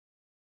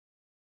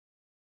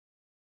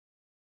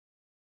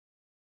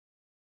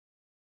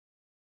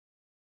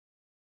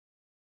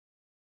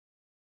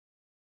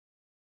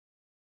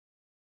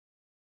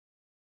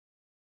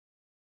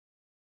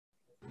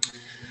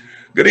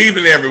Good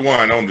evening,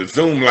 everyone on the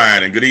Zoom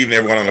line, and good evening,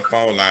 everyone on the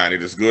phone line.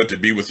 It is good to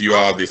be with you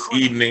all this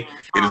evening.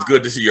 It is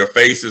good to see your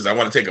faces. I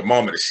want to take a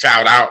moment to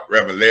shout out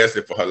Reverend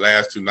Leslie for her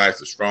last 2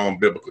 nights of strong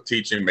biblical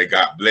teaching. May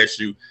God bless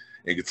you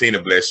and continue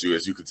to bless you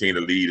as you continue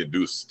to lead and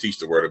teach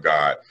the Word of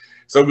God.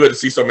 So good to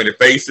see so many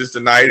faces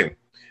tonight, and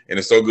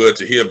it's so good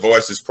to hear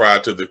voices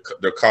prior to the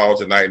call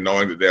tonight,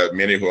 knowing that there are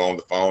many who are on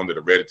the phone that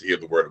are ready to hear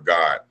the Word of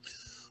God.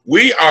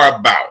 We are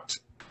about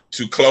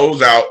to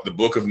close out the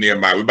book of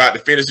Nehemiah. We're about to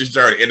finish this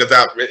journey. And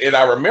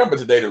I remember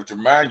today to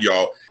remind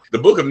y'all, the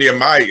book of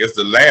Nehemiah is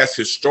the last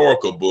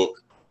historical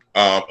book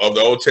of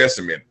the Old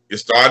Testament. It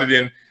started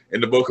in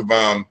the book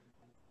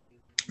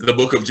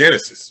of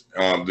Genesis,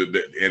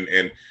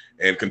 and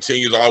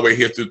continues all the way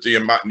here through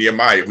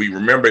Nehemiah. We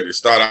remember it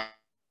started out,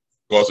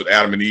 of course, with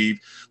Adam and Eve.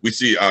 We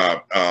see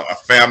a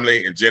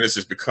family in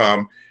Genesis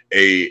become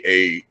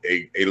a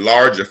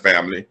larger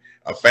family.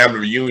 A family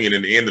reunion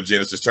in the end of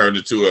Genesis turned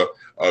into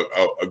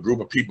a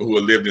group of people who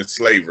had lived in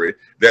slavery.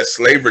 That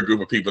slavery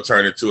group of people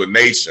turned into a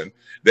nation.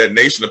 That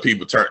nation of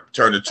people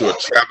turned into a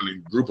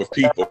traveling group of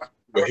people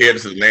who were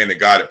headed to the land that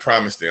God had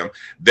promised them.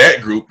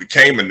 That group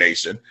became a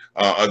nation,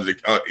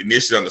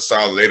 initially under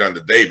Saul, later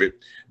under David.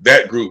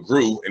 That group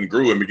grew and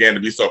began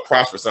to be so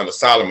prosperous under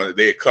Solomon that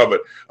they had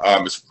covered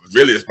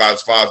really about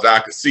as far as I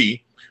could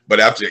see. But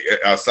after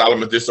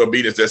Solomon's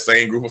disobedience, that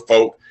same group of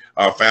folk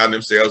found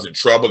themselves in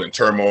trouble and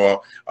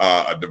turmoil,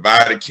 a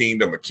divided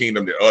kingdom, a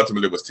kingdom that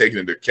ultimately was taken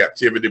into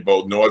captivity,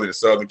 both northern and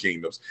southern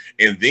kingdoms.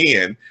 And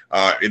then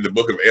in the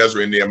book of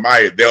Ezra and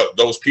Nehemiah,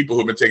 those people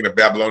who have been taken to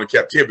Babylonian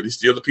captivity,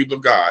 still the people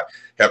of God,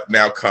 have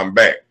now come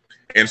back.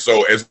 And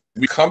so as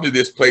we come to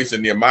this place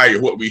in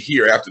Nehemiah, what we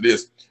hear after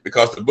this,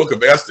 because the book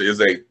of Esther it's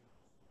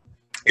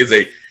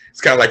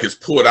kind of like it's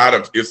pulled out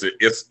of,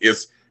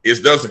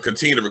 it doesn't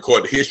continue to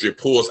record the history. It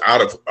pulls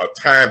out of a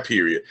time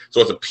period. So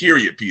it's a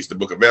period piece, the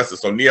book of Esther.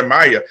 So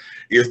Nehemiah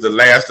is the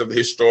last of the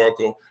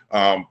historical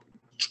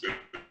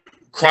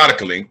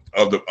chronicling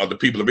of the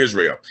people of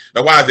Israel.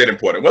 Now, why is that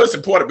important? Well, it's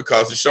important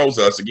because it shows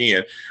us,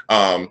 again,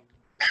 I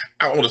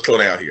want to slow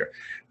down here.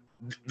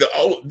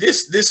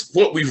 This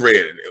what we've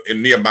read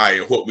in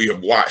Nehemiah, what we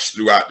have watched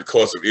throughout the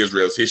course of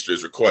Israel's history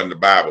is recorded in the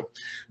Bible,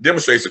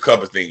 demonstrates a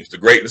couple of things: the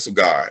greatness of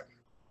God,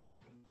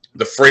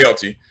 the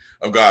frailty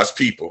of God's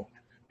people,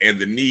 and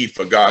the need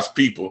for God's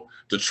people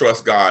to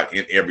trust God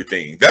in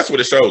everything. That's what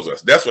it shows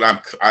us. That's what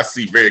I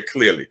see very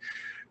clearly.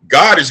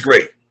 God is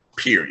great,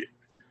 period.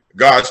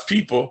 God's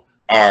people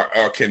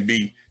can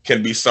be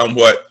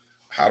somewhat,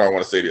 how do I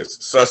want to say this,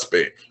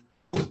 suspect.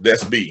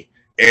 That's B.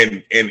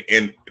 And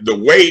the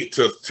way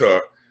to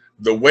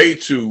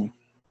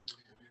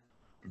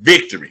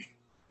victory,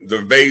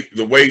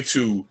 the way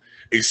to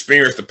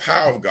experience the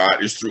power of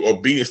God is through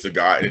obedience to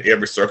God in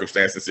every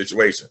circumstance and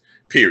situation,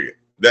 period.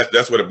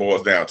 That's what it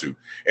boils down to.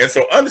 And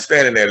so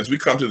understanding that, as we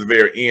come to the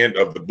very end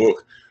of the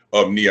book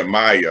of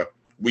Nehemiah,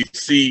 we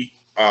see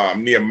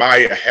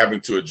Nehemiah having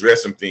to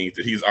address some things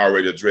that he's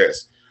already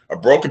addressed. A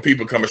broken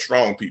people become a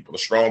strong people. A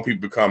strong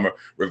people become a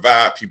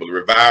revived people. A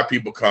revived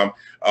people become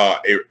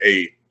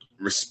a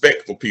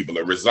respectful people,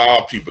 a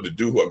resolved people to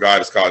do what God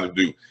has called them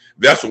to do.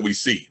 That's what we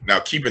see. Now,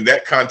 keeping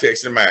that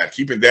context in mind,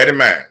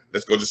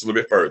 let's go just a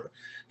little bit further.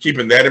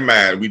 Keeping that in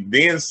mind, we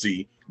then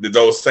see that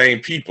those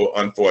same people,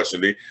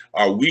 unfortunately,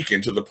 are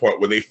weakened to the point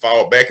where they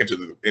fall back into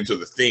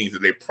the things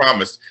that they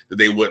promised that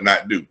they would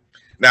not do.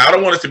 Now, I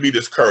don't want us to be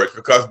discouraged,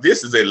 because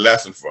this is a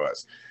lesson for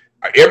us.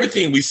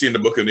 Everything we see in the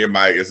book of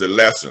Nehemiah is a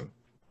lesson.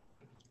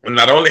 And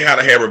not only how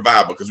to have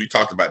revival, because we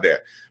talked about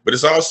that, but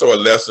it's also a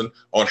lesson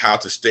on how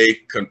to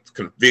stay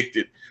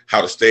convicted,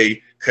 how to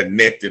stay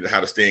connected, and how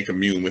to stay in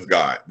commune with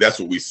God. That's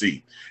what we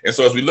see. And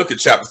so as we look at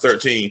chapter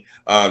 13,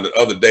 the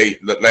other day,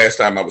 the last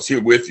time I was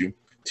here with you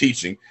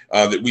teaching,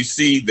 that we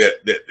see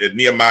that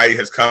Nehemiah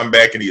has come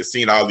back and he has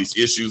seen all these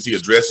issues. He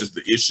addresses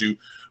the issue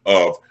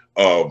of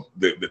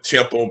the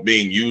temple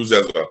being used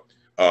as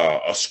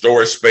a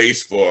storage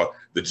space for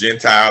the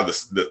Gentile,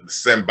 the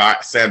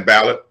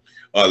Sanballat.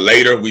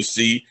 Later, we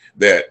see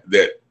that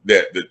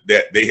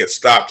they had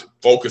stopped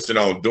focusing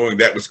on doing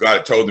that which God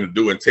had told them to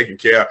do and taking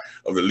care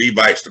of the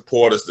Levites, the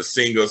porters, the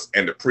singers,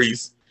 and the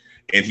priests.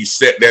 And he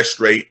set that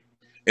straight.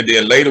 And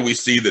then later we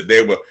see that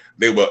they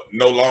were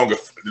no longer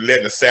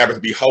letting the Sabbath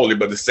be holy,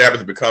 but the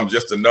Sabbath becomes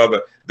just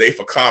another day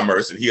for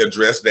commerce. And he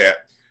addressed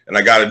that. And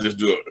I got to just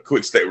do a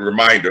quick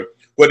reminder.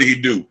 What did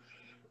he do?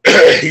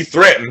 He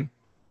threatened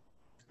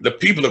the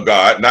people of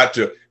God not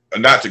to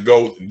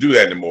go and do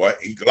that anymore.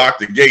 He locked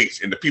the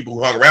gates, and the people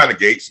who hung around the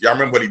gates, y'all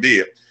remember what he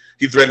did?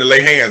 He threatened to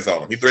lay hands on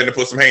them. He threatened to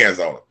put some hands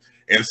on them.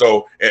 And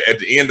so at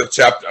the end of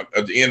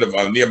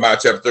Nehemiah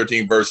chapter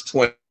 13, verse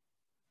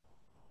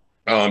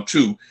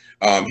 22,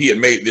 he had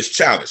made this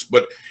challenge.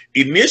 But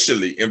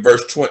initially in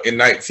verse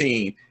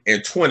 19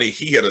 and 20,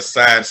 he had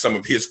assigned some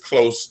of his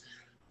close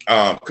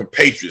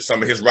compatriots,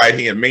 some of his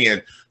right-hand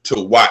men, to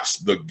watch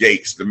the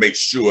gates to make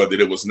sure that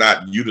it was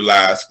not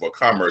utilized for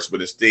commerce,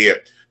 but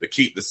instead to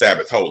keep the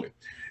Sabbath holy.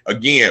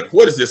 Again,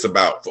 what is this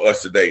about for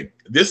us today?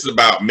 This is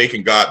about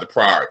making God the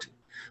priority.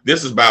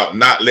 This is about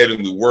not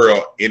letting the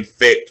world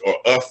infect or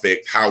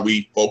affect how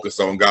we focus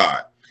on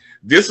God.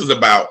 This is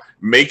about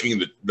making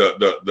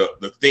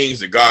the things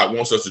that God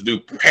wants us to do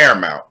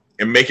paramount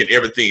and making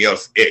everything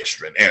else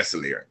extra and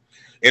ancillary.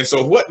 And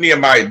so what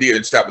Nehemiah did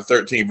in chapter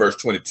 13, verse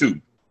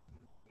 22,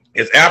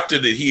 is after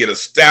that he had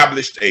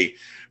established a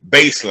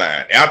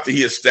baseline,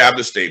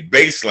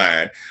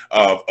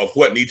 of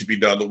what needs to be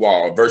done on the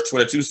wall. Verse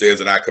 22 says,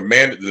 and I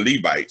commanded the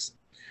Levites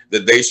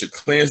that they should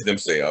cleanse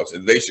themselves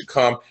and they should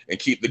come and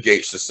keep the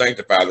gates to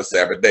sanctify the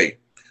Sabbath day.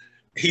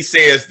 He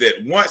says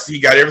that once he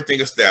got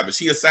everything established,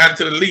 he assigned it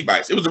to the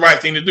Levites. It was the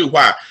right thing to do.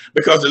 Why?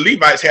 Because the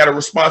Levites had a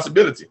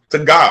responsibility to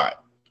God.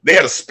 They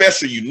had a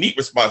special, unique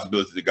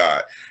responsibility to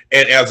God.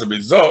 And as a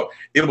result,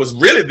 it was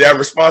really their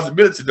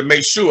responsibility to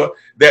make sure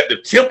that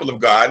the temple of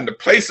God and the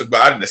place of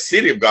God and the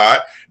city of God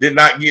did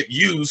not get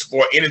used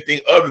for anything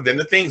other than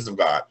the things of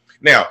God.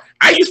 Now,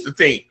 I used to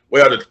think,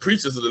 well, the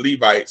preachers of the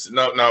Levites, in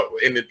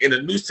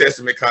the New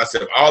Testament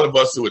concept, all of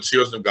us who are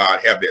children of God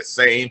have that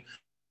same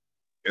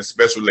and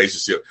special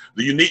relationship.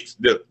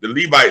 The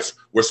Levites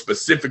were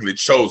specifically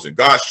chosen.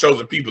 God's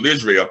chosen people,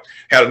 Israel,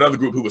 had another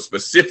group who was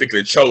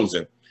specifically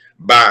chosen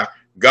by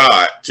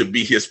God to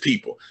be his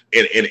people.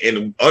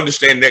 And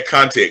understand that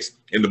context,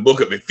 in the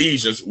book of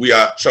Ephesians, we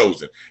are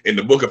chosen. In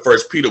the book of 1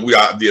 Peter, we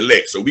are the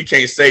elect. So we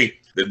can't say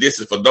that this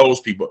is for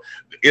those people.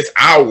 It's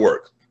our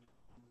work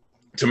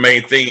to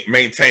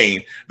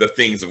maintain the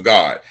things of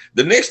God.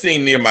 The next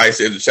thing Nehemiah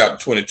says in chapter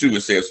 22,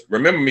 it says,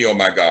 remember me, O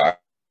my God,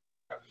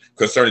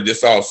 concerning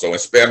this also, and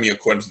spare me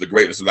according to the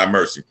greatness of thy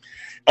mercy.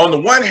 On the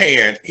one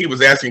hand, he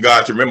was asking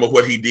God to remember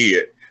what he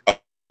did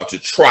to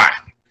try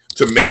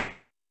to make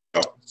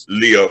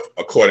live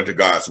according to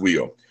God's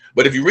will.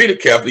 But if you read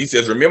it carefully, he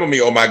says, remember me,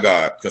 oh my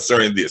God,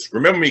 concerning this.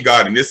 Remember me,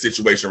 God, in this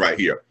situation right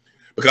here,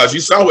 because you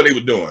saw what they were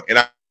doing, and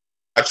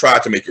I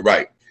tried to make it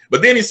right.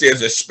 But then he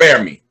says, and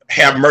spare me,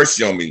 have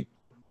mercy on me,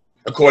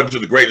 according to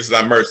the greatness of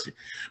thy mercy.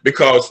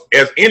 Because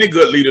as any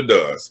good leader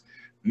does,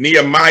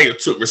 Nehemiah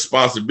took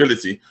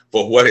responsibility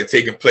for what had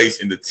taken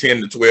place in the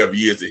 10 to 12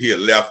 years that he had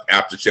left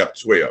after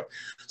chapter 12.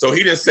 So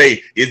he didn't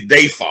say it's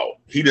their fault.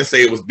 He didn't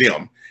say it was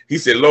them. He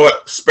said, Lord,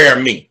 spare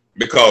me,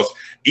 because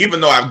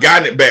even though I've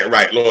gotten it back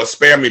right, Lord,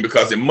 spare me,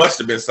 because it must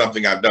have been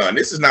something I've done.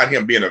 This is not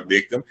him being a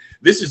victim.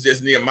 This is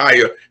just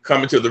Nehemiah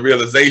coming to the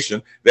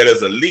realization that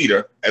as a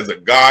leader, as a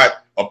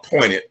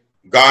God-appointed,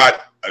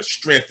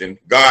 God-strengthened,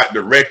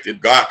 God-directed,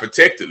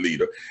 God-protected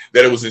leader,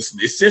 that it was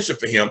essential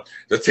for him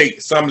to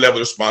take some level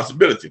of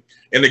responsibility.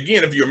 And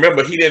again, if you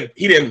remember,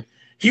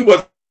 he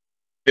wasn't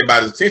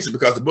about his attention,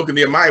 because the book of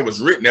Nehemiah was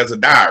written as a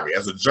diary,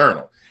 as a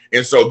journal.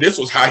 And so this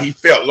was how he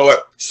felt. Lord,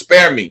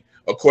 spare me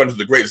according to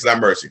the greatness of thy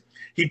mercy.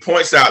 He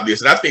points out this,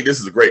 and I think this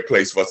is a great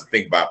place for us to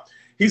think about.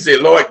 He said,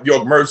 Lord,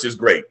 your mercy is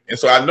great. And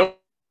so I know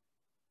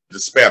to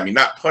spare me,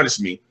 not punish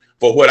me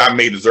for what I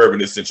may deserve in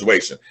this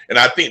situation. And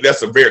I think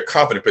that's a very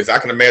confident place. I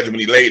can imagine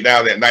when he laid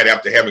down that night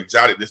after having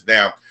jotted this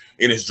down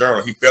in his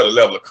journal, he felt a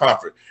level of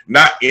comfort,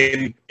 not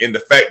in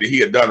the fact that he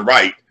had done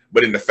right,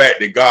 but in the fact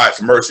that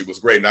God's mercy was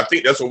great. And I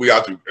think that's what we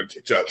ought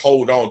to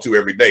hold on to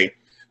every day,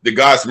 that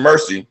God's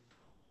mercy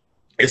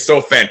is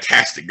so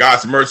fantastic.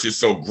 God's mercy is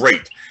so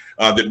great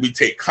that we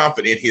take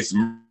comfort in his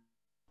mercy,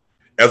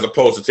 as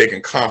opposed to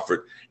taking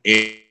comfort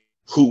in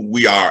who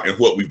we are and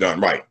what we've done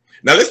right.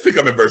 Now let's pick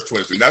up in verse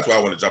 23. That's why I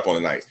want to jump on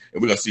tonight,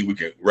 and we're going to see if we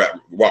can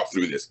walk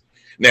through this.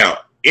 Now,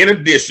 in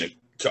addition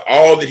to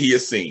all that he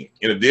has seen,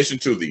 in addition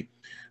to the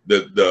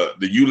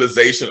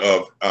utilization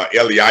of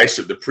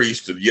Eliashib, the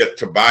priest, to yet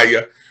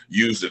Tobiah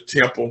used the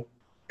temple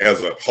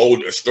as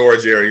a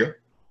storage area,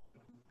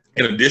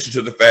 in addition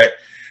to the fact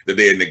that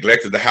they had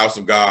neglected the house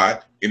of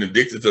God, in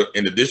addition to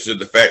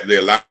the fact that they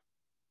allowed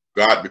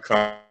God to become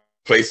a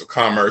place of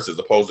commerce as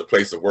opposed to a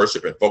place of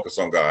worship and focus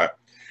on God.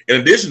 In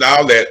addition to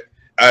all that,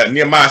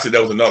 Nehemiah said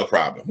there was another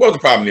problem. What was the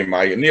problem,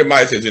 Nehemiah?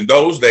 Nehemiah says, in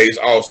those days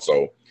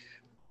also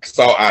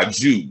saw I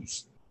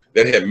Jews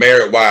that had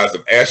married wives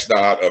of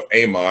Ashdod, of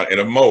Ammon,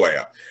 and of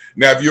Moab.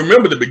 Now, if you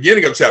remember the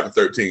beginning of chapter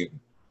 13,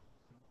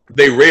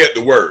 they read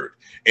the word.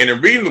 And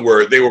in reading the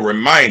word, they were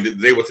reminded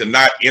that they were to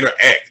not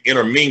interact,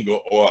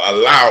 intermingle, or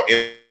allow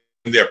in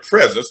their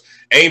presence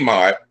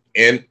Ammon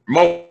and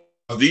Moab.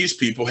 These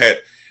people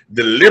had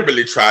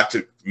deliberately tried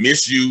to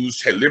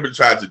misuse, had deliberately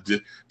tried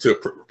to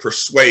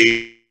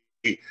persuade,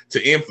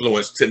 to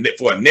influence,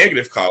 for a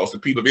negative cause the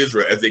people of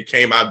Israel as they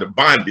came out of the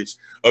bondage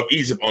of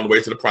Egypt on the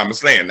way to the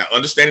promised land. Now,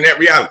 understanding that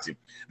reality,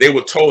 they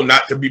were told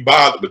not to be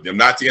bothered with them,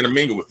 not to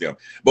intermingle with them.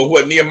 But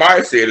what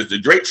Nehemiah said is the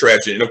great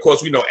tragedy, and of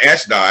course we know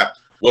Ashdod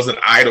was an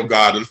idol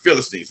god of the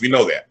Philistines. We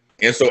know that.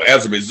 And so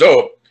as a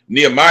result,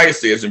 Nehemiah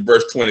says in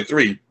verse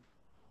 23,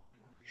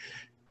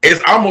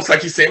 it's almost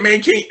like he said,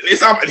 man,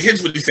 here's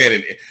what he's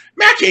saying.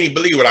 Man, I can't even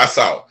believe what I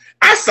saw.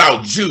 I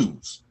saw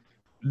Jews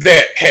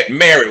that had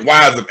married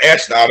wives of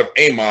Ashdod, of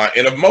Ammon,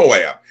 and of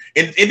Moab.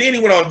 And then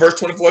he went on, verse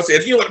 24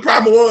 says, you know what the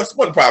problem was?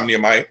 What the problem,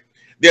 Nehemiah?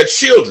 Their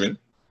children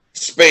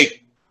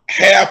spake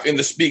half in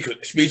the speech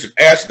of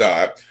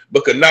Ashdod,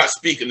 but could not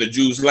speak in the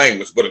Jews'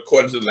 language, but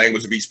according to the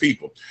language of each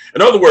people.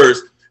 In other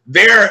words,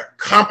 their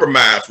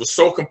compromise was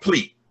so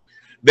complete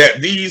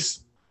that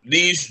these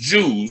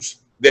Jews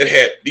that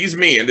had, these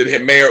men that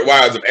had married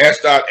wives of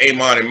Ashdod,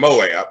 Ammon, and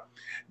Moab,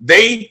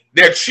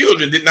 their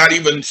children did not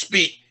even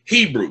speak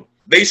Hebrew.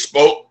 They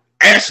spoke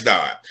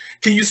Ashdod.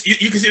 You can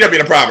see that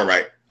being a problem,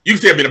 right? You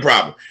can see that being a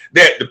problem.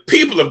 That the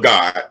people of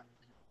God,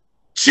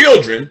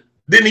 children,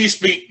 didn't even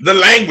speak the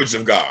language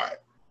of God.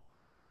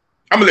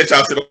 I'm gonna let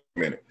y'all sit up a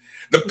minute.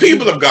 The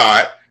people of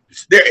God,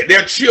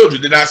 their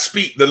children did not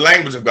speak the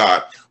language of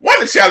God.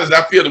 One of the challenges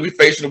I feel that we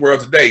face in the world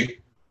today,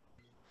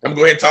 I'm gonna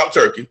go ahead and talk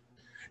turkey,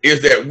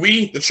 is that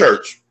we, the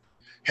church,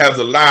 has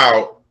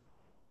allowed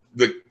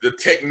the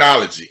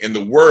technology in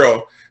the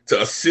world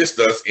to assist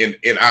us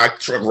in our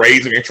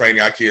raising and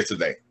training our kids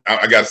today.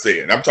 I gotta say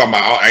it. I'm talking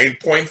about, I ain't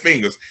pointing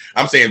fingers.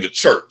 I'm saying the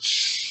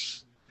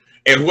church.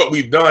 And what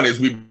we've done is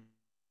we've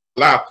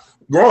allowed,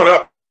 growing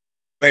up,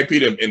 St.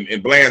 Peter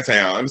in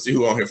Blandtown. Let me see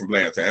who on here from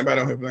Blandtown.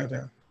 Anybody on here from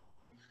Blandtown?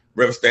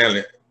 Reverend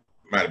Stanley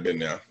might have been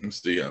there. Let me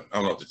see. I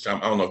don't know if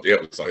the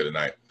elders on here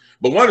tonight.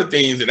 But one of the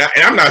things,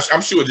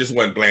 I'm sure it just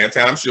wasn't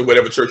Blandtown. I'm sure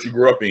whatever church you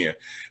grew up in,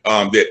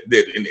 whether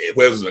it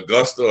was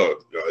Augusta or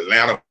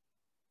Atlanta,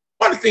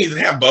 one of the things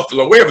that have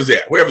Buffalo, wherever it's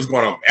at, wherever it's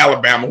going on,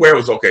 Alabama, wherever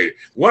it's okay.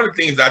 One of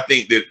the things I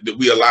think that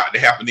we allowed to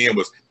happen then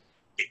was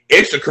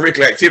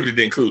extracurricular activity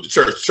to include the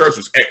church. The church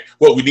was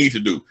what we need to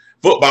do.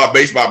 Football,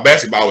 baseball,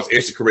 basketball was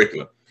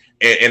extracurricular.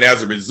 And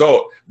as a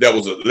result, there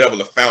was a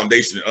level of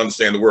foundation to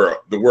understand the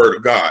word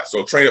of God.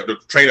 So train up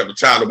the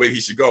child the way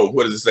he should go.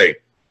 What does it say?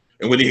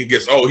 And when he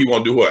gets old, he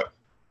won't do what?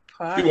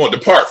 He won't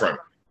depart from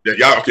it.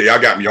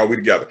 Y'all got me. Y'all, we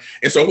together.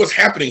 And so what's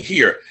happening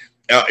here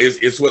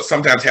is what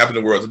sometimes happens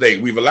in the world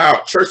today. We've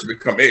allowed church to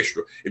become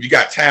extra. If you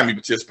got time, you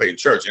participate in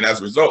church. And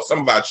as a result, some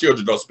of our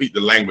children don't speak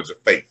the language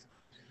of faith.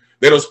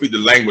 They don't speak the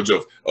language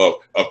of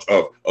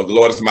the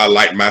Lord is my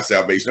light and my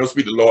salvation. They don't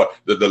speak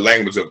the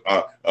language of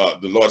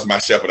the Lord is my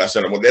shepherd. I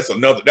shall not want. That's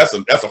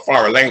a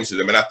foreign language to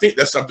them. And I think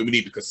that's something we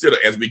need to consider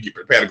as we get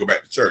prepared to go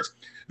back to church.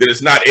 That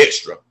it's not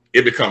extra.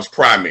 It becomes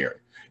primary.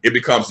 It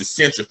becomes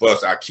essential for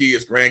us, our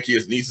kids,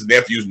 grandkids, nieces,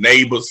 nephews,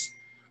 neighbors,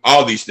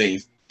 all these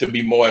things, to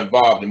be more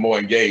involved and more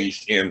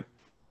engaged in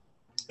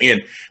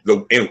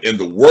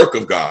the work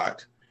of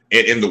God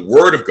and in the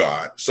word of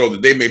God, so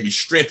that they may be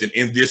strengthened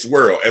in this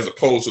world, as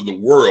opposed to the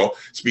world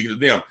speaking to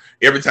them.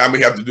 Every time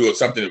we have to do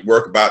something at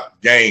work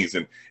about gangs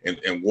and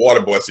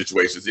water boy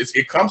situations,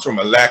 it comes from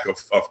a lack of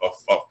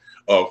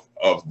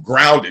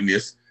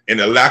groundedness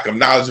and a lack of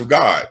knowledge of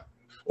God.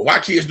 Why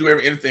kids do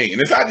anything?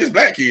 And it's not just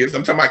black kids.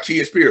 I'm talking about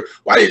kids, period.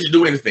 Why did you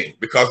do anything?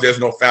 Because there's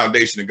no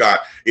foundation in God.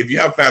 If you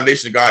have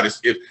foundation in God,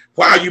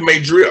 while you may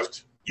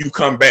drift, you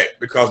come back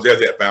because there's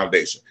that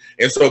foundation.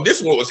 And so this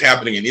is what was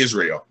happening in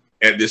Israel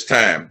at this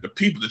time. The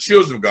people, the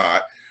children of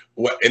God,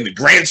 and the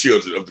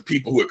grandchildren of the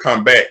people who had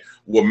come back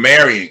were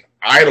marrying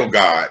idol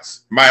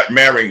gods,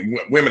 marrying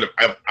women of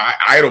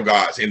idol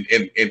gods, and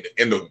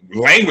the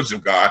language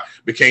of God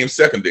became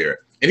secondary.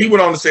 And he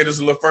went on to say this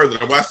a little further.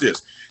 Now watch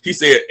this. He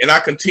said, and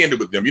I contended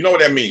with them. You know what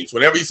that means?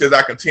 Whenever he says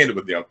I contended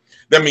with them,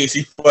 that means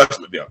he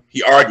fussed with them.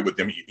 He argued with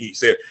them. He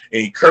said,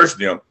 and he cursed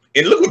them.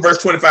 And look what verse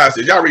 25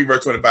 says. Y'all read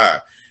verse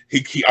 25.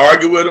 He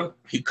argued with them,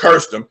 he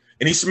cursed them,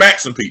 and he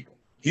smacked some people.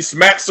 He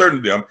smacked certain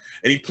of them,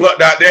 and he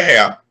plucked out their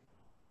hair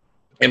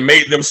and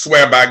made them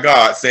swear by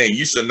God, saying,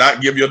 you shall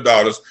not give your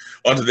daughters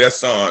unto their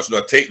sons,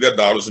 nor take their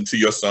daughters unto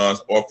your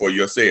sons or for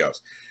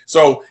yourselves.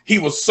 So he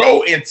was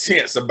so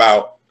intense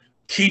about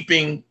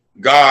keeping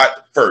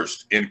God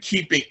first and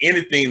keeping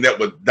anything that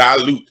would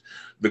dilute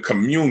the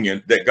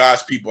communion that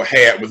God's people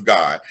had with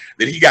God,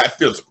 that he got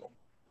physical.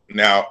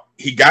 Now,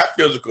 he got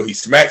physical. He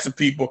smacked some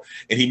people,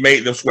 and he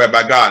made them swear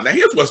by God. Now,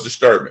 here's what's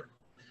disturbing.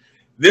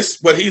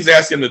 What he's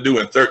asking them to do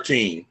in chapter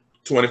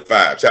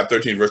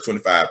 13, verse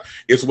 25,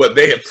 is what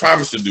they had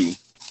promised to do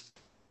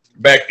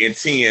back in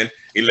 10,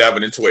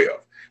 11, and 12.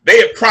 They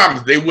had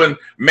promised they wouldn't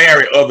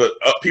marry other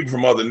people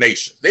from other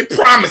nations. They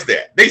promised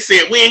that. They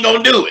said, we ain't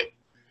going to do it.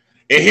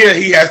 And here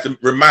he has to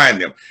remind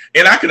them.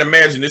 And I can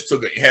imagine this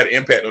had an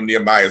impact on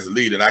Nehemiah as a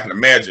leader. And I can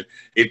imagine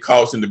it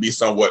caused him to be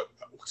somewhat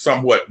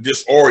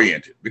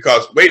disoriented,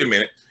 because wait a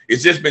minute,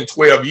 it's just been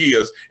 12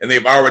 years and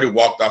they've already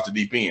walked off the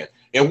deep end.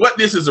 And what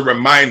this is a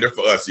reminder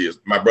for us is,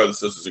 my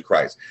brothers and sisters in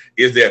Christ,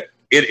 is that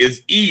it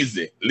is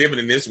easy living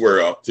in this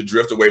world to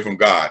drift away from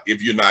God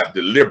if you're not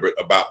deliberate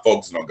about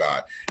focusing on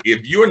God.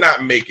 If you're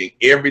not making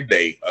every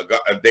day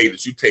a day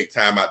that you take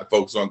time out to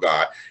focus on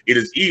God, it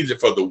is easy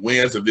for the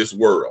winds of this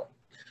world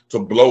to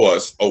blow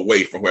us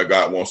away from where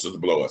God wants us to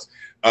blow us.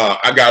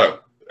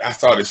 I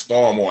saw this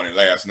storm warning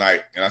last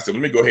night, and I said,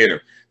 let me go ahead and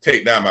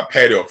take down my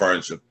patio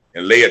furniture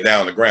and lay it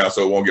down on the ground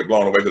so it won't get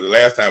blown away. Because the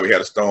last time we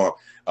had a storm,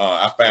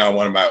 I found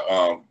one of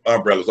my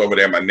umbrellas over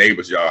there in my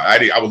neighbor's yard.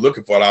 I was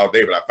looking for it all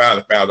day, but I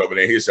finally found it over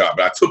there in his yard.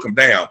 But I took them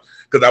down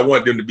because I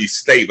wanted them to be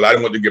stable. I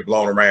didn't want them to get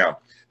blown around.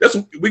 That's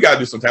what we got to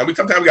do sometimes.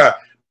 Sometimes we got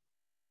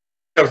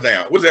to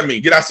down. What does that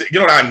mean? Get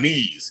on our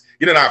knees,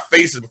 get in our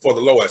faces before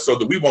the Lord, so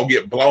that we won't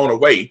get blown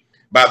away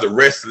by the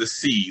restless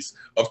seas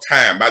of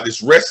time, by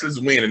this restless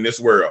wind in this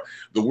world,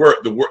 the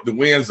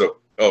winds of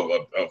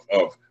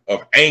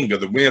anger,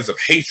 the winds of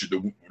hatred,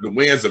 the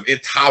winds of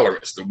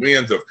intolerance, the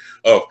winds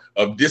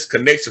of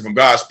disconnection from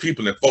God's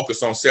people and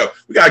focus on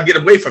self. We got to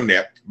get away from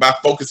that by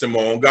focusing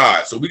more on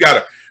God. So we got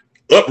to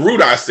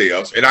uproot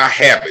ourselves and our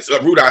habits,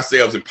 uproot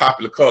ourselves in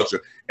popular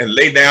culture, and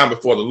lay down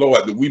before the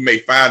Lord, that we may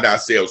find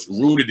ourselves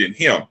rooted in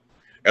him,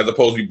 as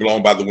opposed to be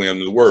blown by the wind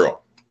of the world.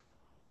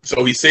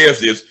 So he says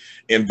this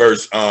in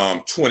verse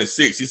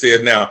 26. He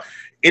says, now,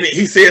 and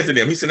he says to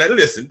them, he said, now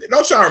listen,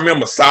 don't y'all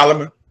remember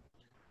Solomon,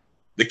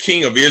 the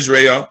king of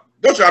Israel?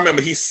 Don't y'all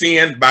remember he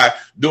sinned by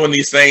doing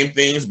these same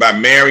things, by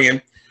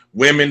marrying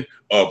women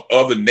of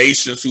other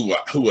nations who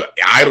are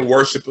idol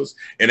worshipers,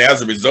 and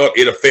as a result,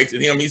 it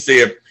affected him. He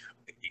said,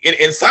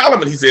 in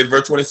Solomon, he said,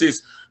 verse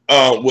 26,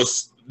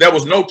 there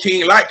was no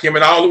king like him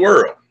in all the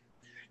world,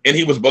 and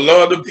he was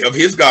beloved of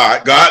his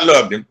God. God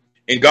loved him,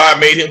 and God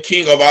made him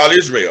king of all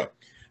Israel.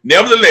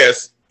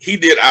 Nevertheless, he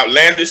did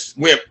outlandish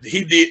women.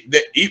 He did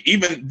that.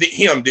 Even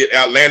him did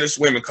outlandish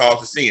women cause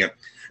to sin.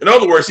 In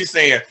other words, he's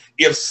saying,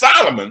 if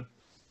Solomon,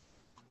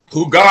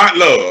 who God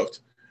loved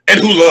and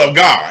who loved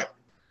God,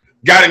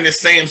 got in the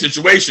same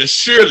situation,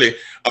 surely,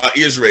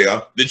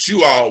 Israel, that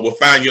you all will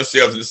find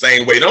yourselves in the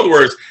same way. In other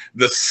words,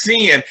 the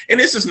sin, and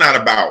this is not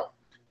about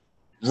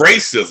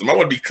racism. I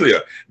want to be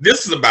clear.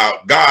 This is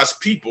about God's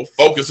people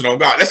focusing on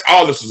God. That's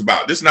all this is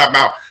about. This is not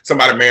about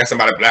somebody marrying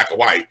somebody black or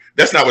white.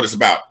 That's not what it's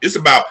about. It's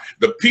about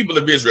the people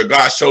of Israel,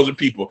 God's chosen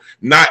people,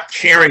 not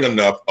caring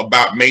enough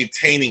about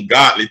maintaining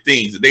godly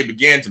things. That they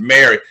began to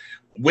marry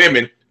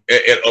women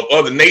of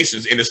other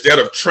nations, and instead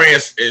of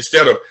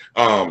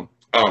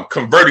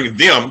converting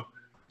them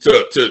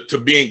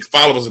to being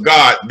followers of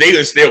God, they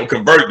instead were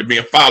converted to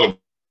being followers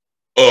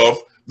of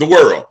the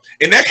world.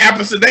 And that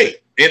happens today.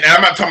 And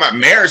I'm not talking about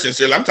marriage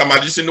necessarily. I'm talking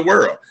about just in the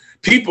world.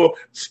 People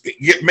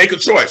make a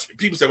choice.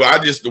 People say, well,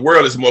 the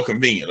world is more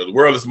convenient, or the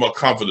world is more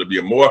comfortable to be,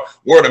 more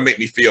world to make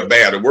me feel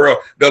bad. The world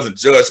doesn't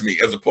judge me,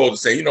 as opposed to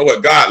saying, you know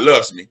what, God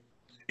loves me.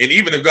 And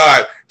even if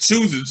God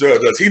chooses to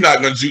judge us, he's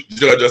not going to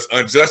judge us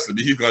unjustly,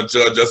 but he's going to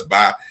judge us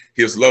by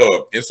his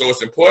love. And so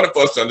it's important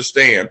for us to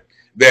understand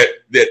that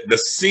the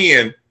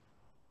sin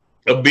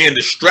of being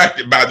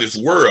distracted by this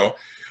world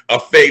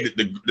affected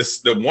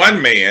the one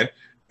man,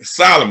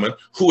 Solomon,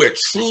 who had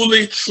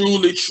truly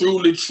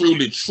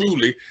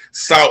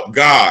sought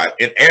God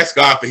and asked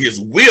God for his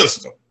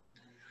wisdom,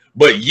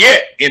 but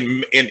yet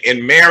in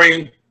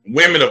marrying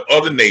women of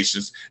other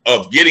nations,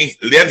 of letting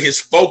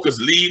his focus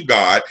leave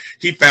God,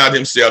 he found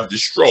himself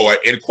destroyed,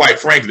 and quite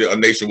frankly, a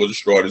nation was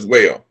destroyed as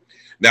well.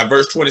 Now,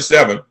 verse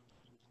 27,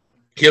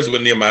 here's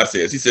what Nehemiah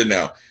says. He said,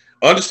 now,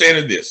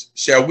 understanding this,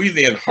 shall we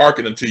then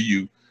hearken unto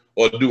you,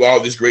 or do all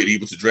this great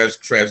evil to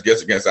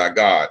transgress against our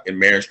God and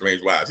marry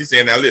strange wives? He's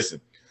saying, now listen,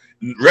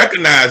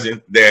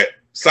 recognizing that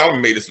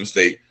Solomon made this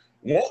mistake,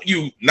 won't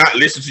you not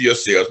listen to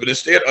yourselves, but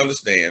instead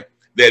understand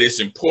that it's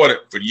important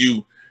for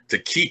you to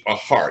keep a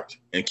heart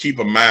and keep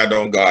a mind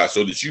on God,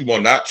 so that you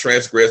will not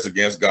transgress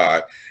against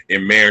God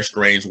and marry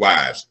strange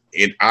wives,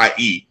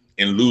 i.e.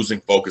 in losing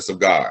focus of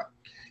God.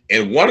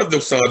 And one of the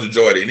sons of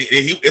Joiada, and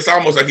it's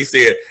almost like he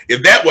said,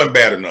 if that wasn't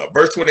bad enough,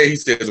 verse 28, he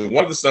says,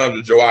 one of the sons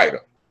of Joiada,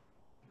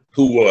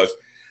 who was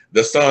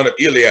the son of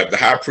Eliab, the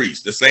high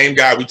priest, the same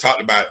guy we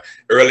talked about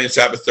early in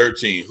chapter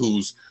 13,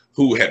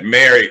 who had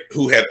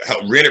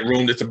rented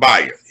room to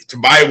Tobiah.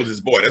 Tobiah was his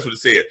boy. That's what it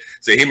said.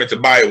 So him and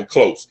Tobiah were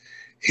close.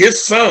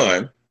 His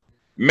son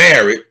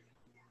married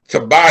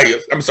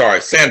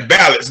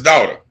Sanballat's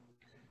daughter.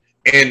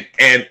 And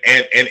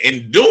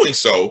in doing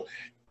so,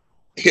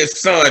 his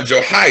son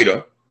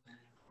Jehoiada,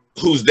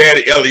 whose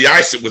daddy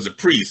Eliashib was a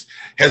priest,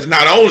 has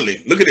not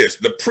only, look at this,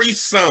 the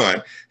priest's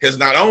son has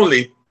not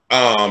only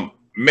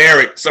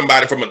married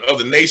somebody from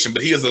another nation,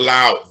 but he has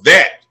allowed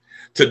that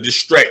to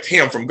distract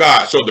him from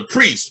God. So the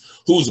priest,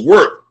 whose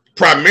work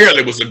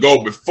primarily was to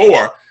go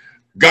before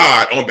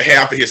God on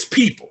behalf of his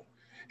people,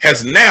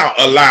 has now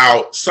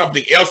allowed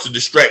something else to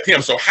distract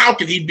him. So how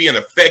can he be an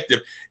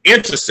effective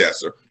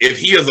intercessor if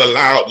he has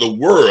allowed the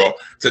world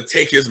to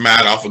take his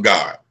mind off of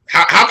God?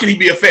 How can he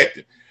be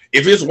effective?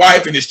 If his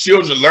wife and his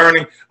children are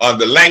learning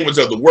the language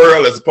of the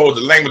world as opposed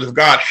to the language of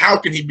God, how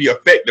can he be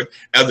effective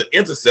as an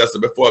intercessor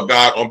before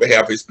God on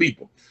behalf of his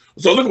people?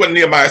 So look what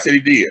Nehemiah said he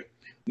did.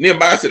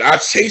 Nehemiah said, I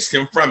chased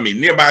him from me.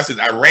 Nehemiah said,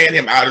 I ran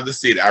him out of the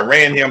city. I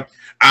ran him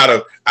out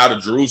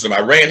of Jerusalem.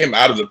 I ran him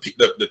out of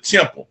the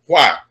temple.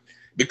 Why?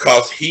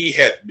 Because he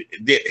had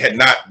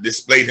not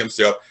displayed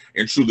himself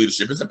in true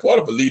leadership. It's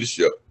important for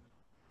leadership.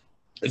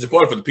 It's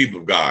important for the people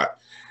of God.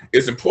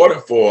 It's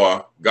important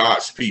for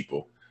God's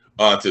people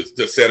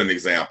to set an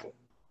example.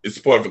 It's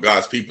important for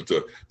God's people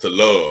to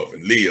love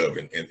and live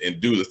and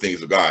do the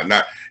things of God.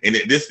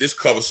 This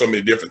covers so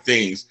many different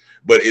things,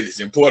 but it is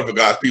important for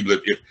God's people.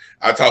 If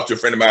I talked to a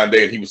friend of mine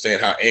today, and he was saying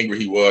how angry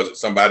he was at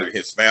somebody in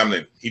his family,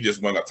 and he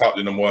just wasn't going to talk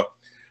to them more.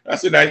 I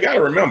said, now you got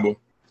to remember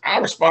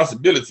our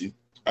responsibility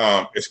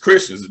as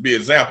Christians is to be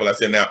an example. I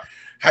said, now,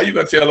 how you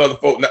going to tell other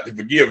folk not to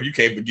forgive if you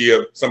can't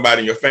forgive somebody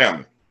in your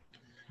family?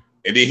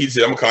 And then he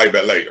said, I'm going to call you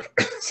back later.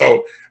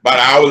 So about an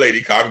hour later,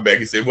 he called me back.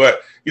 He said,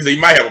 what? He said,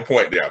 you might have a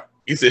point there.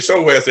 He said,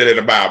 show where it said in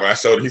the Bible. I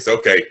showed him. He said,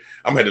 okay,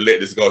 I'm going to let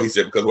this go. He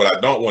said, because what I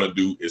don't want to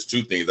do is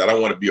two things. I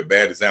don't want to be a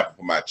bad example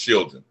for my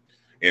children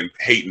and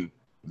hating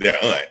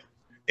their aunt.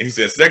 And he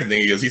said, second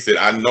thing is, he said,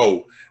 I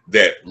know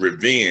that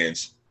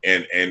revenge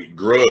and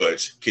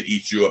grudge can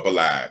eat you up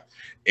alive.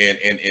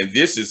 And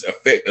this is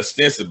affect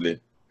ostensibly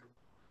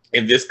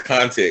in this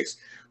context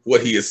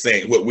what he is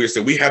saying, what we're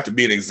saying. We have to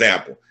be an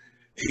example.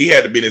 He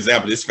had to be an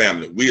example to his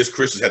family. We as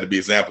Christians had to be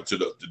an example to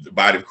the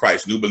body of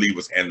Christ, new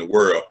believers, and the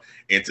world,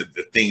 and to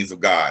the things of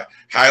God.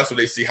 How else will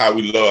they see how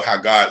we love, how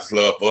God's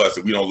love for us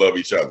if we don't love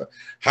each other?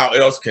 How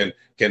else can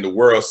the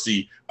world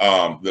see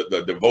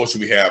the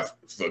devotion we have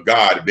for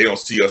God if they don't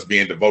see us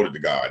being devoted to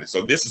God? And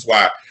so this is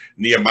why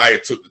Nehemiah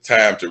took the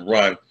time to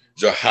run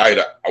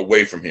Jehoiada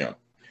away from him.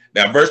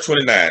 Now, verse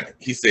 29,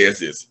 he says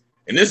this,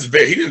 and this is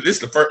this is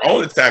the first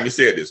only time he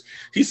said this.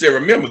 He said,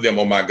 "Remember them,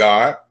 oh my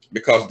God,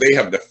 because they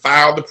have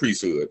defiled the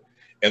priesthood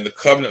and the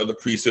covenant of the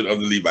priesthood of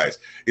the Levites."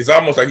 It's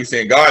almost like he's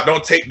saying, God,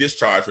 don't take this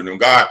charge from them.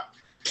 God,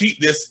 keep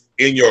this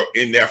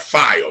in their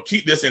file,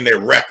 keep this in their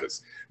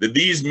records, that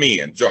these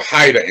men,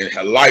 Jehoiada and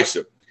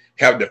Elisha,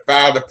 have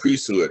defiled the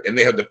priesthood, and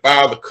they have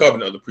defiled the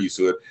covenant of the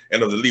priesthood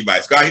and of the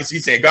Levites. God,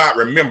 he's saying, God,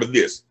 remember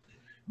this.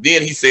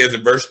 Then he says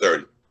in verse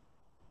 30,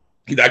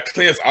 he that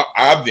cleansed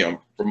of them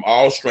from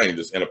all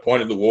strangers and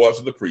appointed the wards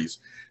of the priests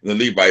and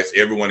the Levites,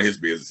 everyone in his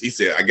business. He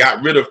said, I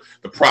got rid of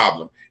the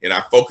problem, and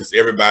I focused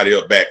everybody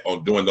else back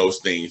on doing those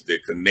things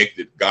that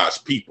connected God's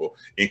people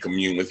in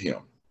commune with him.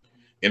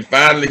 And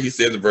finally, he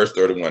says in verse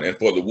 31, and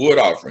for the wood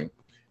offering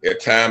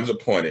at times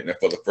appointed, and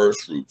for the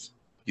first fruits,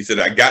 he said,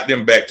 I got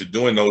them back to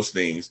doing those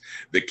things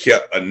that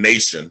kept a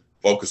nation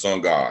focused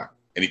on God.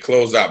 And he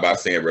closed out by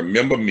saying,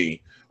 remember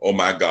me, oh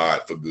my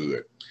God, for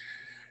good.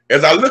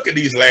 As I look at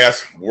these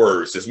last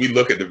words, as we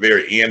look at the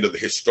very end of the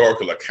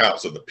historical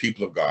accounts of the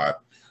people of God,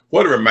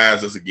 what it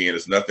reminds us again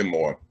is nothing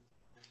more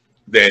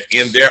that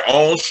in their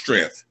own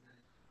strength,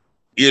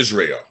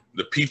 Israel,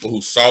 the people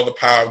who saw the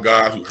power of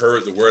God, who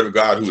heard the word of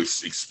God, who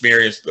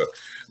experienced the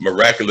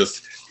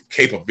miraculous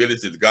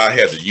capabilities that God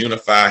had to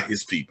unify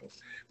his people.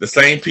 The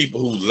same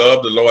people who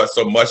loved the Lord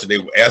so much that they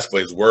would ask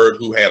for his word,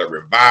 who had a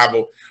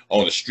revival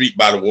on the street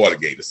by the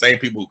Watergate. The same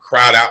people who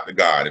cried out to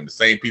God, and the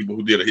same people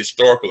who did a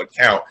historical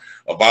account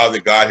of all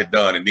that God had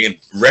done, and then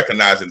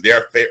recognizing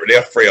their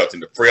frailty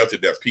and the frailty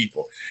of their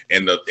people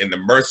and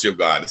the mercy of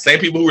God. The same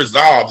people who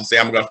resolved to say,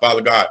 I'm going to follow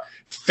God,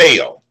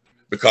 fail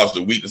because of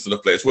the weakness of the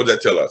flesh. What does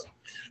that tell us?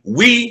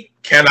 We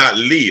cannot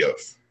live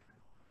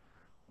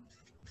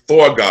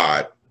for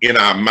God in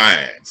our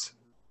minds.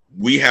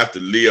 We have to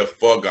live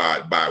for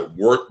God by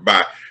work,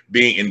 by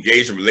being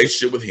engaged in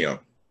relationship with him.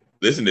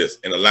 Listen to this,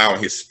 and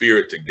allowing his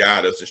spirit to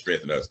guide us and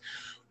strengthen us.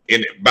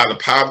 And by the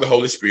power of the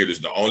Holy Spirit is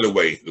the only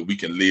way that we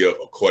can live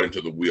according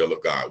to the will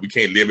of God. We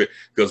can't live it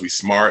because we're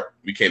smart.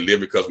 We can't live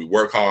it because we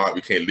work hard.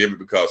 We can't live it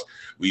because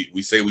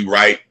we say we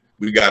right.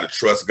 We got to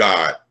trust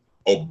God,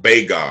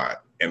 obey God,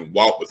 and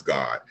walk with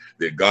God,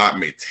 that God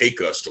may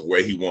take us to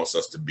where he wants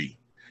us to be.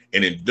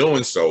 And in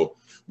doing so,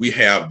 we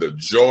have the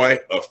joy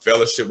of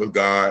fellowship with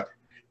God,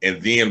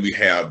 and then we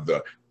have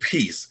the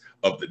peace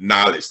of the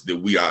knowledge that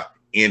we are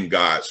in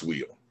God's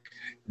will.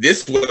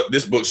 This is what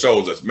this book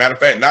shows us. Matter of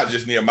fact, not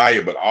just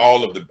Nehemiah, but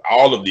all of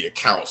the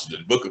accounts, the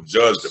book of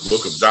Judges, the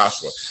book of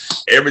Joshua.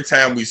 Every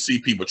time we see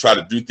people try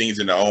to do things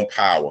in their own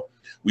power,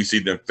 we see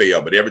them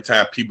fail. But every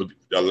time people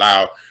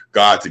allow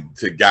God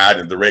to guide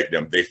and direct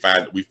them,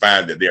 we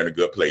find that they're in a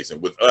good place.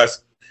 And with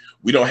us,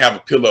 we don't have a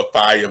pillar of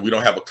fire, we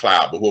don't have a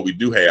cloud, but what we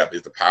do have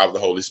is the power of the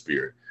Holy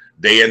Spirit,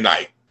 day and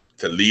night,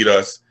 to lead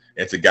us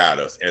and to guide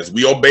us. As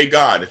we obey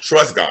God and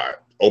trust God,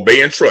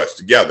 obey and trust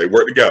together, they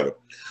work together,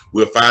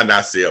 we'll find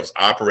ourselves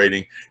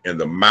operating in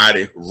the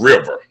mighty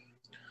river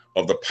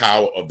of the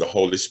power of the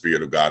Holy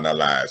Spirit of God in our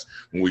lives.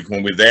 When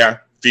we're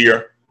there,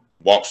 fear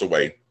walks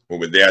away. When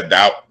we're there,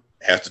 doubt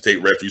has to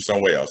take refuge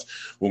somewhere else.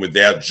 When we're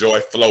there, joy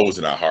flows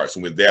in our hearts.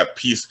 When we're there,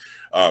 peace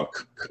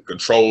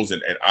controls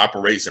and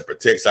operates and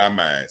protects our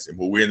minds. And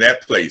when we're in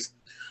that place,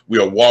 we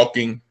are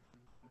walking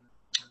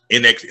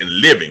and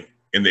living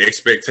in the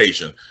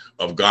expectation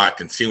of God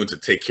continuing to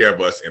take care of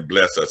us and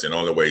bless us in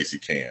all the ways he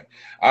can.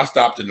 I'll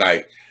stop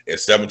tonight at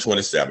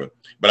 7:27.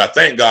 But I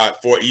thank God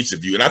for each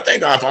of you. And I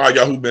thank God for all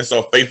y'all who've been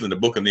so faithful in the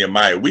book of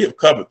Nehemiah. We have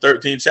covered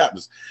 13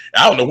 chapters.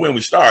 I don't know when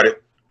we started.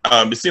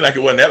 It seemed like it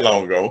wasn't that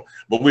long ago,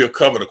 but we have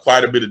covered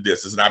quite a bit of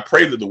distance. And I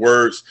pray that the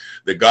words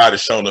that God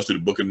has shown us through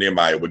the book of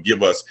Nehemiah will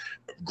give us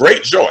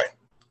great joy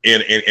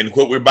in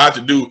what we're about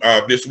to do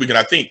this week. And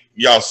I think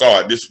y'all saw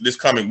it this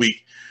coming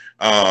week.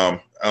 I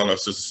don't know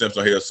if Sister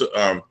Simpson here,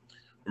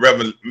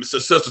 Reverend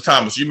Sister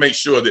Thomas, you make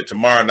sure that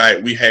tomorrow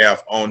night we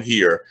have on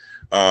here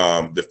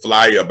the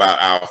flyer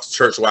about our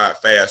church-wide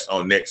fast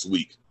on next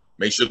week.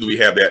 Make sure that we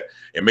have that,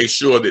 and make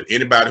sure that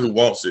anybody who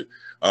wants it,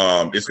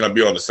 it's going to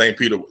be on the St.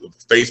 Peter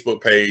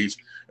Facebook page,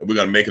 and we're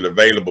going to make it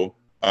available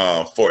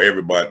for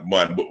everybody.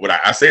 But what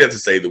I say that to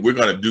say that we're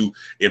going to do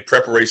in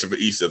preparation for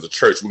Easter as a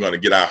church, we're going to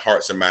get our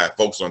hearts and minds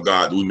focused on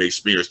God, that we may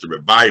experience the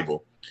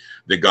revival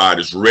that God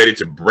is ready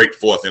to break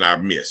forth in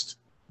our midst.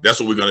 That's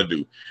what we're going to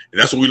do.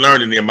 And that's what we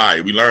learned in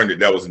Nehemiah. We learned that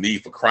there was a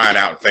need for crying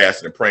out and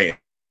fasting and praying.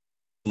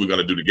 we're going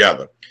to do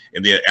together.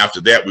 And then after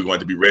that, we're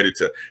going to be ready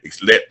to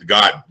let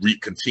God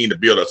continue to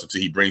build us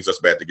until he brings us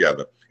back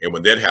together. And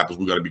when that happens,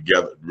 we're going to be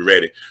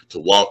ready to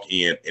walk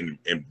in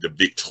the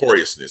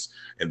victoriousness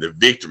and the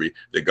victory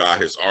that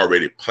God has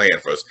already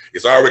planned for us.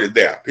 It's already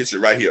there. Picture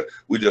right here.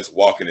 We're just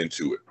walking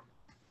into it.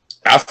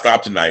 I'll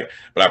stop tonight,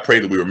 but I pray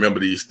that we remember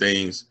these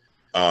things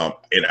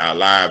in our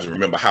lives and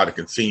remember how to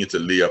continue to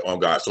live on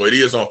God. So it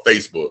is on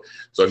Facebook.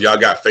 So if y'all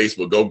got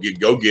Facebook,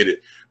 go get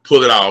it,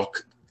 pull it off.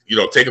 You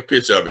know, take a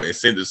picture of it and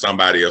send it to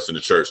somebody else in the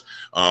church.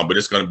 But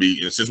it's going to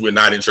be, and since we're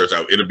not in church,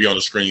 it'll be on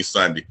the screen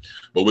Sunday.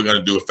 But we're going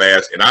to do it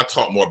fast. And I'll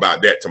talk more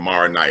about that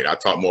tomorrow night. I'll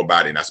talk more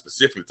about it. And I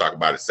specifically talk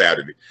about it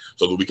Saturday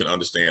so that we can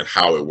understand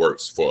how it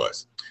works for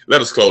us. Let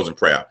us close in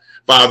prayer.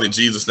 Father, in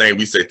Jesus' name,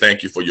 we say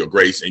thank you for your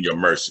grace and your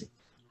mercy,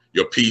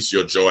 your peace,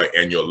 your joy,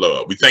 and your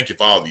love. We thank you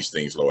for all these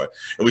things, Lord.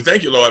 And we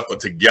thank you, Lord, for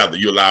together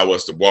you allow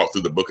us to walk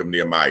through the book of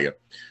Nehemiah,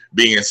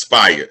 being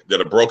inspired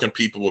that a broken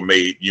people were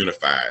made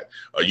unified.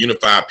 A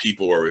unified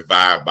people were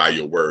revived by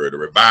your word. A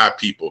revived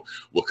people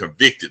were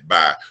convicted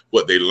by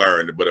what they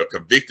learned, but a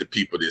convicted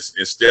people, this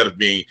instead of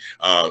being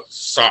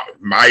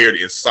mired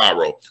in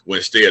sorrow, were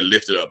instead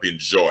lifted up in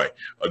joy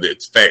of the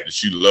fact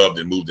that you loved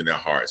and moved in their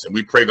hearts. And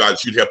we pray, God,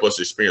 that you'd help us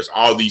experience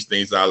all these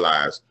things in our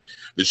lives,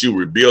 that you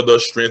rebuild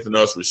us, strengthen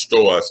us,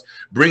 restore us,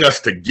 bring us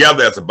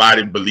together as a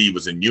body of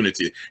believers in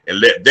unity, and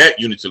let that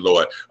unity,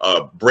 Lord,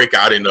 break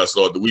out in us,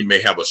 Lord, that we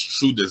may have a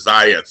true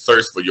desire and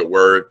thirst for your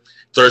word,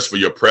 thirst for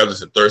your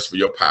presence, and thirst for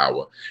your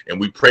power. And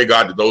we pray,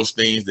 God, that those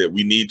things that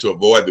we need to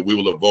avoid, that we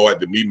will avoid,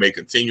 that we may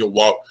continue to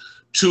walk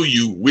to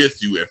you,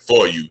 with you, and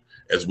for you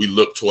as we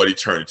look toward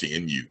eternity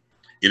in you.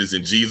 It is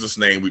in Jesus'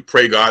 name we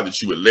pray, God,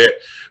 that you would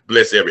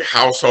bless every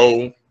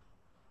household,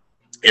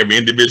 every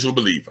individual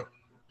believer,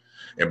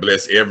 and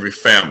bless every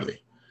family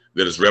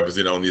that is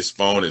represented on this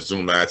phone and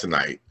Zoom line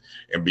tonight.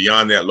 And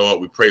beyond that, Lord,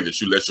 we pray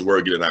that you let your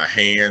word get in our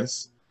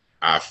hands,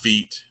 our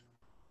feet,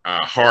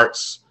 our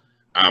hearts,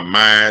 our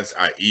minds,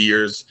 our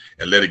ears,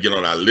 and let it get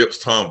on our lips,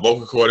 tongue,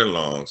 vocal cord, and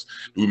lungs.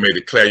 We may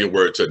declare your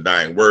word to a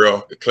dying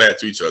world, declare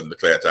to each other, and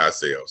declare to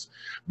ourselves.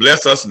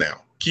 Bless us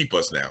now. Keep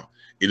us now.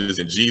 It is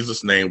in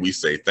Jesus' name we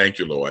say thank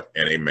you, Lord,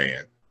 and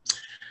amen.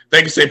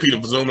 Thank you, St. Peter,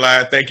 for Zoom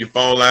line. Thank you,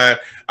 phone line.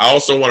 I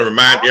also want to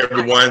remind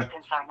everyone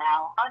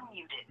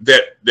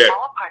that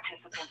all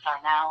participants are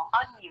now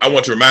unmuted. I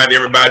want to remind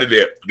everybody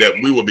that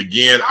we will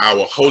begin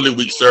our Holy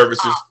Week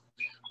services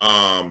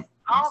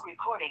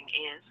recording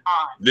is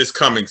on this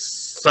coming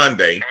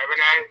Sunday.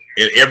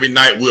 And every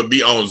night we'll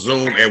be on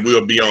Zoom and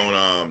we'll be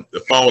on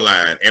the phone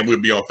line and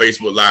we'll be on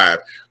Facebook Live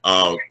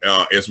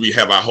as we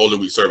have our Holy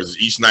Week services.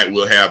 Each night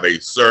we'll have a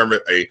sermon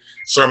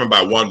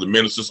by one of the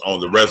ministers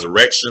on the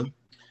resurrection.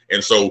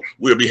 And so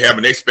we'll be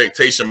having an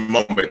expectation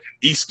moment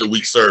Easter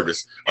week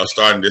service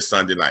starting this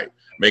Sunday night.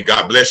 May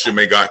God bless you.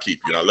 May God keep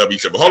you. I love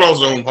each other. Hold on,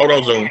 Zoom. Hold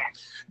on, Zoom.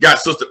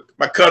 Got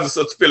my cousin,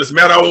 Sister Phyllis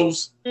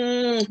Meadows.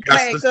 Got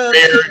Sister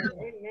Mary,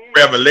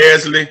 Reverend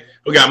Leslie.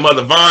 We got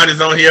Mother Vaughn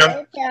is on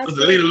here.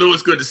 Sister Lena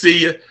Lewis, good to see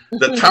you.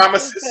 The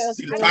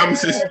Thomases,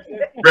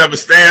 Reverend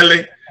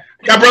Stanley.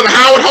 Got Brother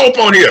Howard Hope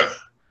on here.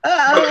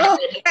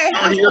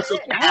 On here,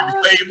 Sister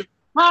Baby.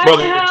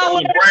 Brother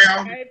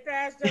Brown,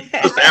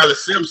 Sister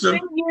Alice Simpson,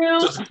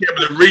 Sister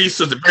Kimberly Reese,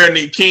 Sister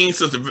Bernice King,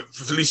 Sister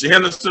Felicia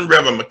Henderson,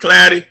 Reverend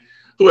McClatty.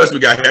 Who else we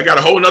got here? I got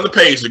a whole nother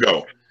page to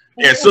go.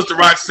 And Sister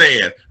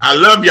Roxanne. I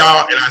love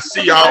y'all, and I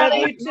see y'all.